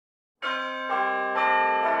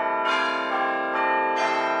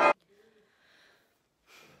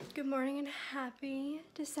morning and happy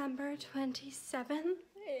December 27th.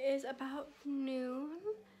 It is about noon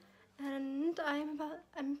and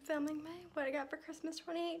I'm filming my what I got for Christmas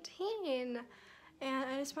 2018. And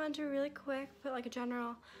I just wanted to really quick put like a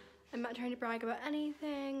general, I'm not trying to brag about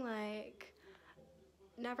anything, like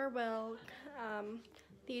never will.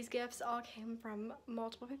 These gifts all came from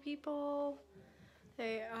multiple people.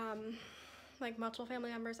 They like multiple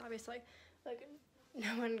family members, obviously. Like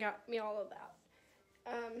no one got me all of that.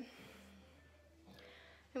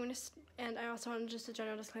 And I also wanted just a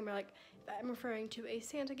general disclaimer, like if I'm referring to a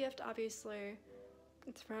Santa gift, obviously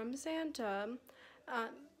it's from Santa.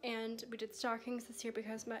 And we did stockings this year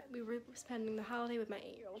because we were spending the holiday with my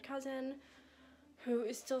 8-year-old cousin, who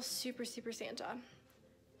is still super Santa.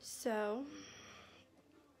 So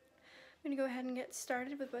I'm gonna go ahead and get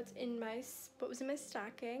started with what was in my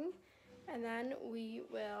stocking, and then we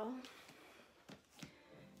will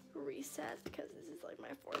reset because this is like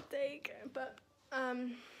my 4th take. But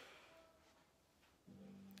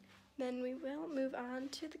then we will move on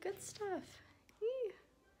to the good stuff. Eee.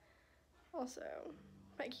 Also,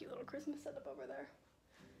 my cute little Christmas setup over there.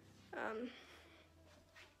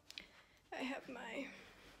 I have my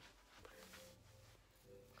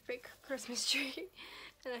fake Christmas tree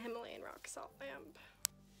and a Himalayan rock salt lamp.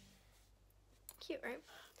 Cute, right?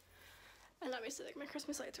 And obviously, like, my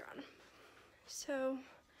Christmas lights are on. So,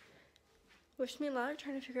 wish me luck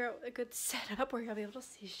trying to figure out a good setup where you'll be able to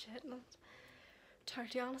see shit. And I'll talk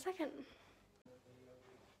to y'all in a second.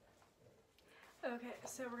 Okay,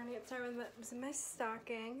 so we're gonna get started with what was in my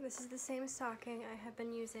stocking. This is the same stocking I have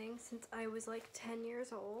been using since I was like 10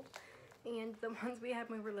 years old. And the ones we had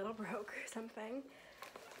when we were little broke or something.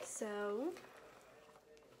 So,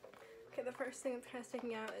 okay, the first thing that's kind of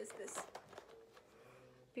sticking out is this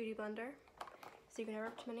beauty blender. So you can never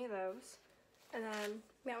have too many of those. And then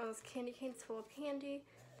we got one of those candy canes full of candy.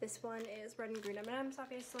 This one is red and green M&Ms,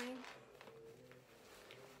 obviously.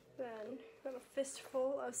 Then we have a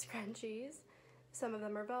fistful of scrunchies. Some of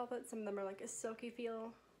them are velvet, some of them are like a silky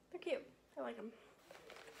feel. They're cute. I like them.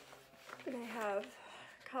 Then I have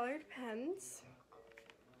colored pens.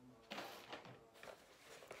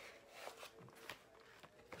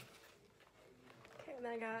 Okay, and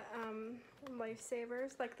then I got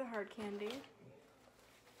Lifesavers, like the hard candy.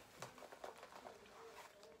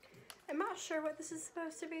 I'm not sure what this is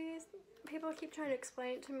supposed to be. People keep trying to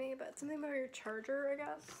explain it to me, but it's something about your charger, I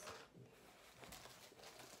guess.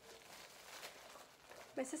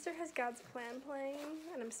 My sister has God's Plan playing,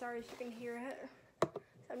 and I'm sorry if you can hear it. So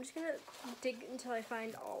I'm just gonna dig until I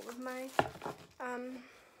find all of my,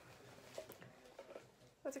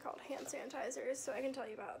 what's it called, hand sanitizers, so I can tell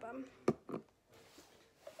you about them.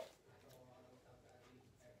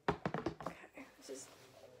 Okay, this is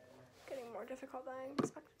getting more difficult than I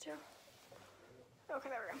expected to. Okay,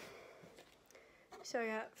 there we go. So I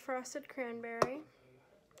got frosted cranberry,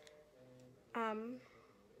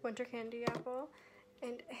 winter candy apple,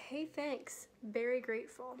 and hey thanks, very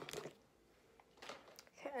grateful.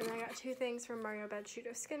 Okay, and I got 2 things from Mario Badescu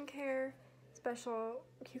Skincare, special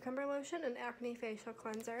cucumber lotion and acne facial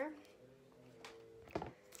cleanser.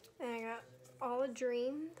 And I got All a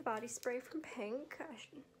Dream, the body spray from Pink. It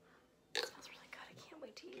smells really good, I can't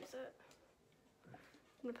wait to use it.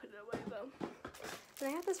 I'm gonna put it away though. And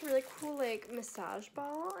I got this really cool like massage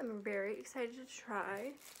ball I'm very excited to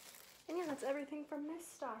try. And yeah, that's everything from my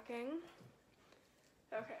stocking.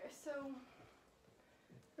 Okay, so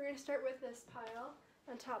we're gonna start with this pile.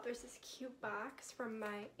 On top there's this cute box from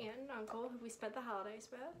my aunt and uncle who we spent the holidays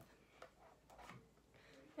with.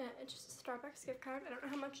 And it's just a Starbucks gift card. I don't know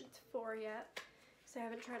how much it's for yet, so I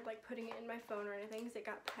haven't tried like putting it in my phone or anything because it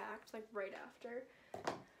got packed like right after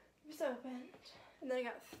it was opened. And then I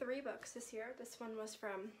got 3 books this year. This one was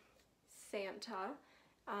from Santa.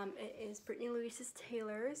 It is Brittany Louise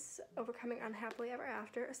Taylor's Overcoming Unhappily Ever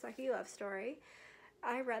After, a Sucky Love Story.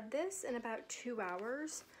 I read this in about 2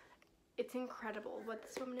 hours. It's incredible what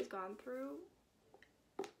this woman has gone through.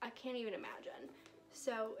 I can't even imagine.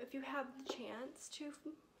 So if you have the chance to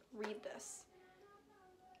read this,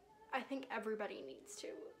 I think everybody needs to.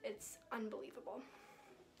 It's unbelievable.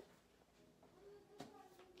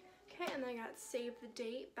 Okay, and then I got Save the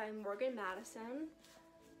Date by Morgan Madison.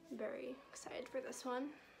 I'm very excited for this one.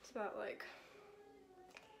 It's about like,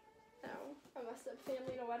 a messed up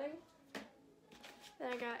family in a wedding.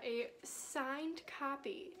 Then I got a signed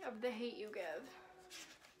copy of The Hate U Give.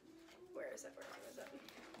 Where is it? Where is it?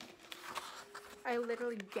 I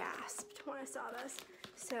literally gasped when I saw this.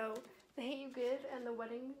 So The Hate U Give and The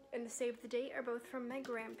Wedding and The Save the Date are both from my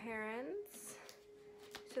grandparents.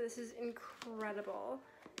 So this is incredible.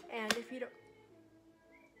 And if you don't,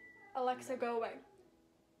 Alexa, go away.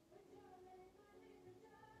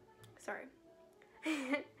 Sorry.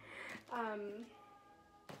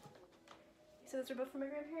 So those are both from my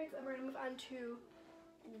grandparents, and we're gonna move on to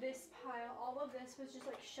this pile. All of this was just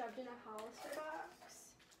like shoved in a Hollister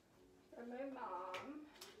box from my mom.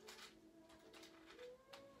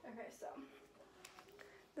 Okay, so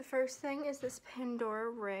the first thing is this Pandora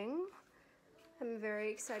ring. I'm very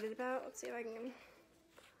excited about. Let's see if I can.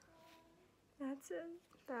 That's it.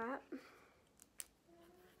 That.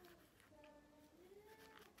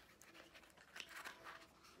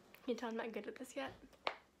 You can tell I'm not good at this yet.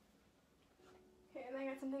 Okay, and I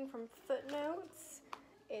got something from Footnotes.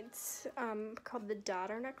 It's called the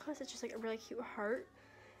Daughter necklace. It's just like a really cute heart.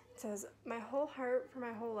 It says, "My whole heart for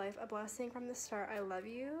my whole life, a blessing from the start, I love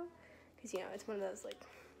you." Because, you know, it's one of those like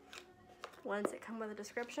ones that come with a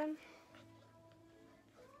description.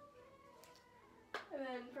 And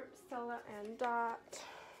then from Stella and Dot,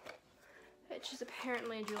 which is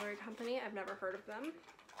apparently a jewelry company. I've never heard of them.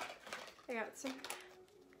 I got some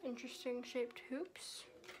interesting shaped hoops.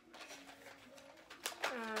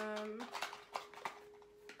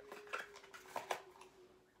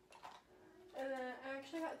 And then I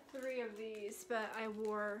actually got 3 of these, but I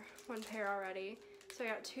wore 1 pair already. So I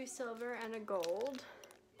got 2 silver and a gold.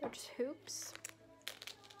 They're just hoops.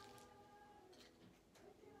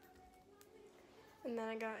 And then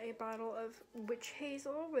I got a bottle of witch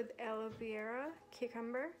hazel with aloe vera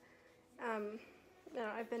cucumber.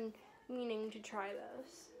 I've been meaning to try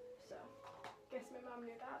those, so guess my mom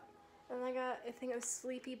knew that. And I got a thing of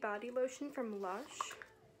sleepy body lotion from Lush.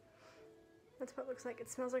 That's what it looks like. It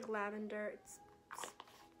smells like lavender.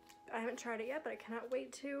 I haven't tried it yet, but I cannot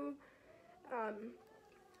wait to. And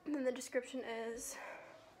then the description is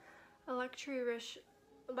a luxury rich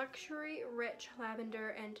lavender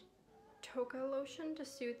and toka lotion to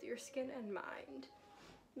soothe your skin and mind.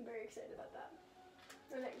 I'm very excited about that.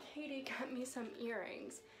 And then Katie got me some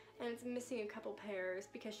earrings, and it's missing a couple pairs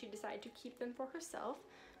because she decided to keep them for herself.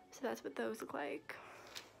 So that's what those look like.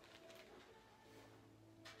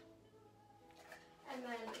 And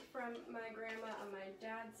then from my grandma on my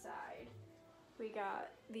dad's side, we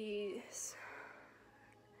got these.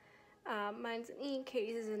 Mine's an E,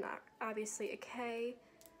 Katie's is obviously a K.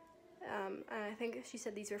 And I think she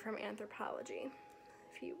said these were from Anthropology,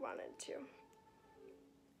 if you wanted to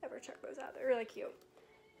ever check those out. They're really cute.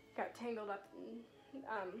 Got tangled up in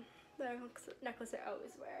the necklace I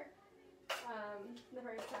always wear. The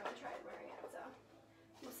first time I tried wearing it, so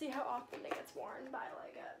we'll see how often it gets worn, but I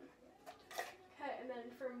like it. Okay, and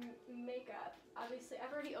then for makeup, obviously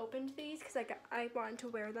I've already opened these because I wanted to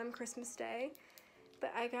wear them Christmas Day,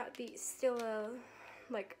 but I got the Stila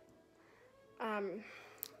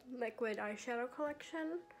liquid eyeshadow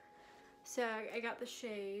collection. So I got the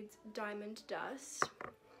shades Diamond Dust,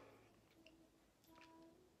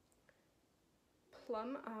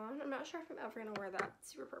 Plum On. I'm not sure if I'm ever gonna wear that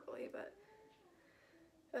super purpley, but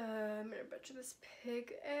I'm gonna butcher this,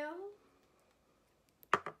 Pig Ale,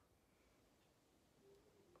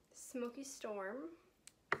 Smoky Storm,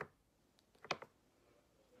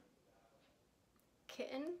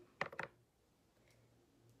 Kitten,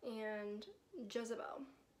 and Jezebel.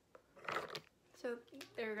 So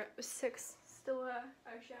there got 6 Stila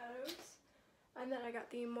eyeshadows. And then I got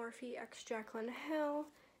the Morphe X Jaclyn Hill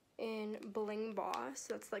in Bling Boss.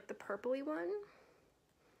 So that's like the purpley one.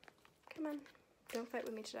 Come on, don't fight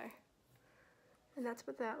with me today. And that's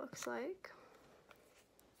what that looks like.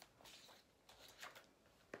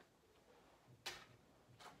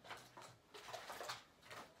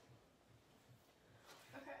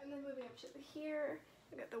 Okay, and then moving up to here,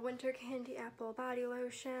 I got the Winter Candy Apple Body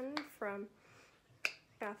Lotion from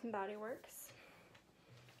Bath & Body Works.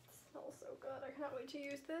 It smells so good. I cannot wait to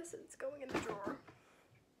use this. It's going in the drawer.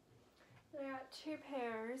 I got 2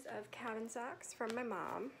 pairs of cabin socks from my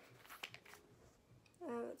mom.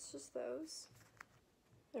 It's just those.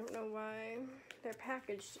 I don't know why they're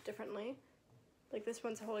packaged differently. Like this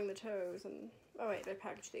one's holding the toes and, oh wait, they're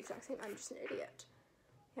packaged the exact same. I'm just an idiot.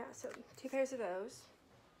 Yeah, so 2 pairs of those.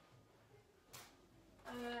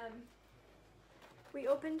 We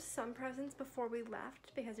opened some presents before we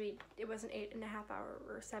left because it was an 8.5 hour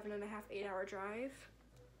or 7.5, 8 hour drive.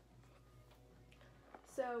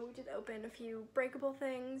 So we did open a few breakable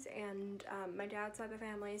things and my dad's side of the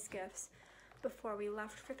family's gifts before we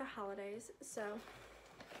left for the holidays. So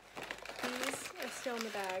these are still in the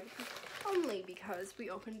bag only because we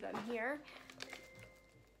opened them here.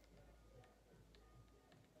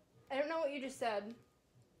 I don't know what you just said.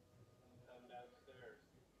 Come downstairs.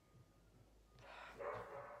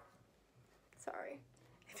 Sorry.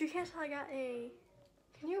 If you can't tell, I got a...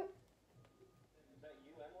 Can you... Is that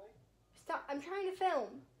you, Emily? Stop. I'm trying to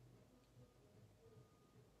film.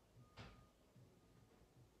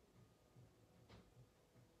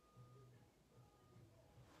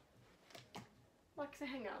 Alexa,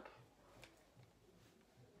 hang up.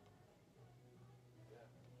 Yeah.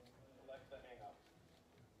 Alexa, hang up.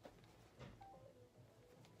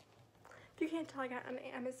 If you can't tell, I got an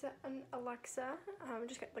Amazon Alexa.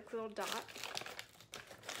 Just got like a little dot.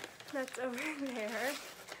 That's over there,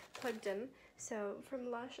 plugged in. So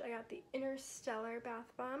from Lush, I got the Interstellar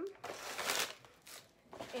Bath Bomb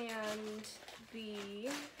and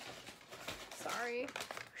the, sorry,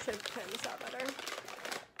 should have planned this out better,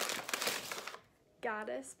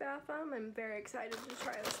 Goddess Bath Bomb. I'm very excited to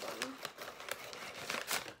try this one.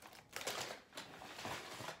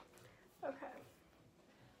 Okay.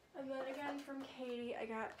 And then again from Katie, I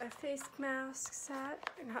got a face mask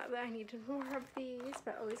set. Not that I needed more of these,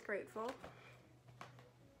 but always grateful.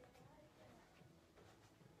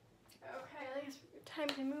 Okay, I think it's time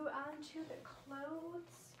to move on to the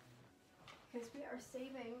clothes, because we are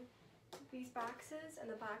saving these boxes and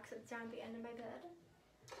the box that's down at the end of my bed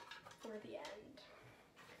for the end.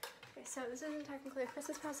 Okay, so this isn't technically a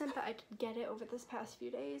Christmas present, but I did get it over this past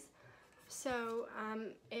few days. So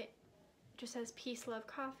it just says Peace, Love,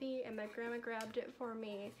 Coffee, and my grandma grabbed it for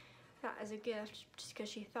me, not as a gift, just because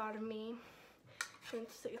she thought of me. And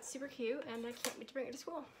it's super cute, and I can't wait to bring it to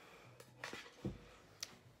school.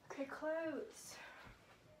 Okay, clothes.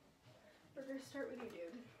 We're gonna start with you,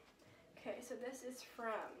 dude. Okay, so this is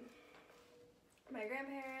from my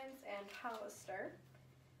grandparents and Hollister,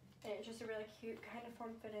 and it's just a really cute, kind of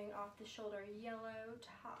form-fitting, off-the-shoulder yellow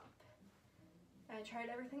top. I tried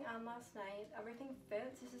everything on last night. Everything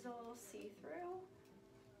fits. This is a little see-through,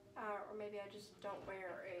 or maybe I just don't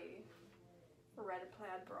wear a red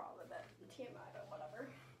plaid bra with it. TMI, but whatever.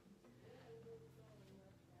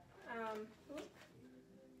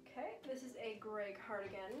 Okay, this is a gray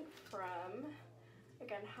cardigan from,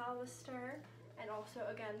 again, Hollister, and also,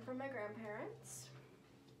 again, from my grandparents.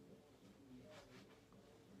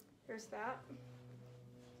 Here's that.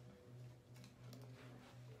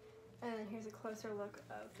 And then here's a closer look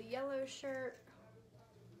of the yellow shirt.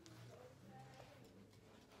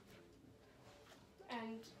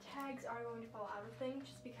 And tags are going to fall out of things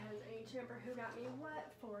just because I need to remember who got me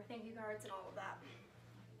what for thank you cards and all of that.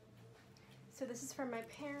 So this is from my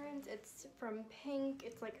parents. It's from Pink.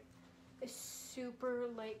 It's like a super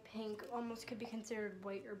light pink, almost could be considered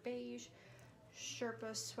white or beige,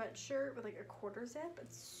 Sherpa sweatshirt with like a quarter zip.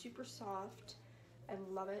 It's super soft. I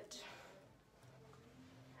love it.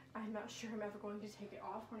 I'm not sure I'm ever going to take it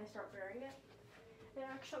off when I start wearing it. And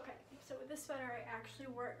actually, okay, so with this sweater I actually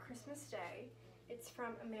wore it Christmas Day. It's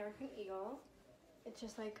from American Eagle. It's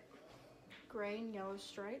just like gray and yellow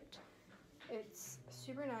striped. It's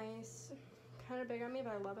super nice, kind of big on me,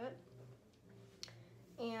 but I love it.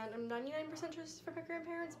 And I'm 99% sure this is from my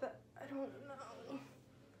grandparents, but I don't know.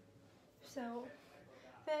 So,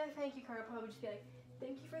 the thank you card will probably just be like,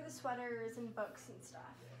 thank you for the sweaters and books and stuff.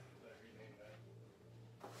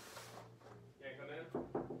 Can't come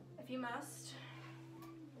in? If you must.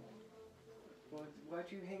 Well,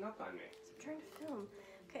 why'd you hang up on me? So I'm trying to film.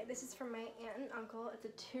 Okay, this is from my aunt and uncle. It's a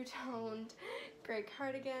two-toned gray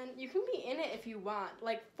cardigan. You can be in it if you want.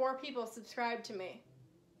 Like 4 people subscribe to me.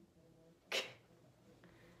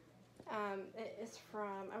 It is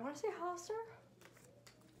from, I want to say Hollister?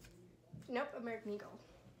 Nope, American Eagle.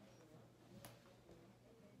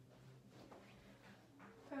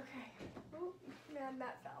 Okay. Oh, man,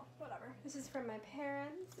 that fell. Whatever. This is from my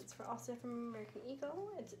parents. It's also from American Eagle.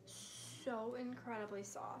 It's so incredibly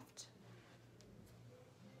soft.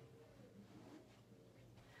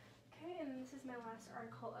 Okay, and this is my last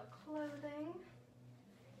article of clothing.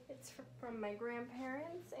 It's from my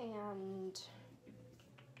grandparents and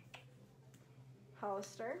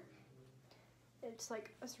Hollister. It's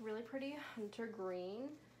like this really pretty hunter green.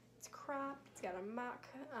 It's cropped. It's got a mock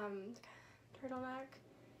turtleneck,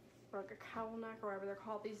 or like a cowl neck, or whatever they're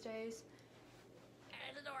called these days. And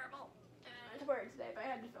it's adorable. And I had to wear it today, but I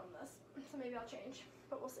had to film this, so maybe I'll change,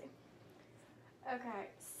 but we'll see. Okay,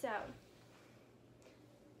 so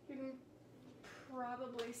you can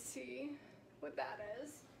probably see what that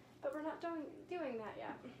is, but we're not doing that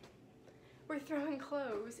yet. We're throwing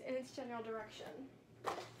clothes in its general direction.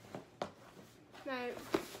 My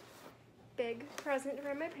big present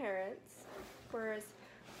from my parents was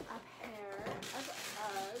a pair of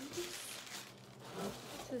Uggs.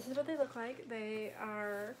 So this is what they look like. They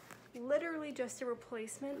are literally just a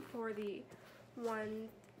replacement for the one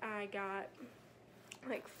I got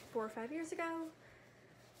like 4 or 5 years ago.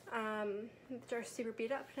 They're super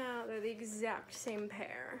beat up now. They're the exact same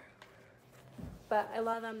pair. But I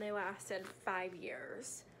love them. They lasted 5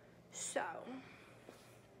 years. So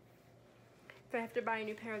if I have to buy a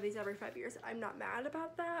new pair of these every 5 years, I'm not mad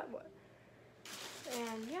about that.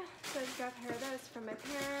 And yeah, so I just got a pair of those from my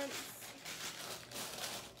parents.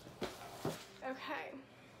 Okay.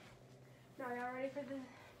 Now y'all ready for the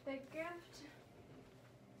big gift?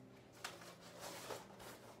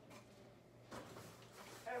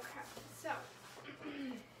 Okay, so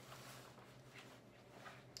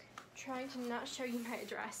trying to not show you my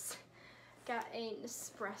address. Got a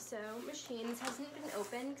Nespresso machine. This hasn't been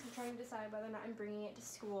opened because I'm trying to decide whether or not I'm bringing it to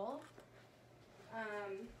school.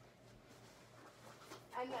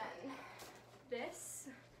 And then this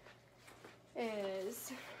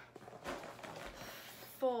is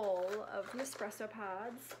full of Nespresso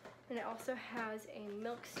pods, and it also has a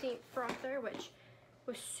milk steam frother, which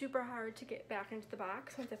was super hard to get back into the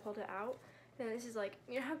box once I pulled it out. And this is like,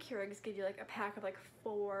 you know how Keurigs give you like a pack of like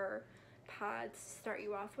 4 pods to start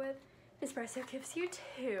you off with? Nespresso gives you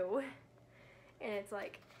 2, and it's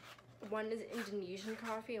like one is Indonesian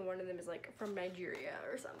coffee and one of them is like from Nigeria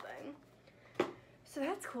or something. So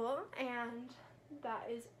that's cool, and that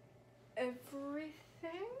is everything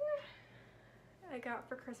I got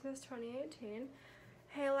for Christmas 2018.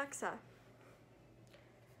 Hey Alexa,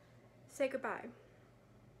 say goodbye.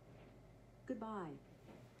 Goodbye.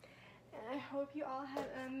 And I hope you all have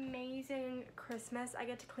an amazing Christmas. I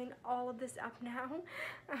get to clean all of this up now.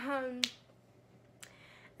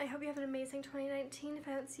 I hope you have an amazing 2019 if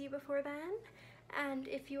I don't see you before then. And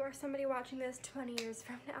if you are somebody watching this 20 years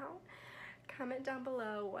from now, comment down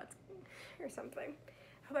below or something.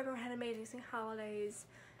 Hope everyone had amazing holidays,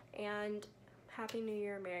 and Happy New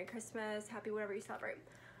Year, Merry Christmas, Happy whatever you celebrate.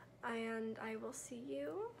 And I will see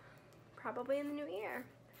you probably in the new year.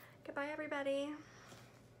 Goodbye, everybody.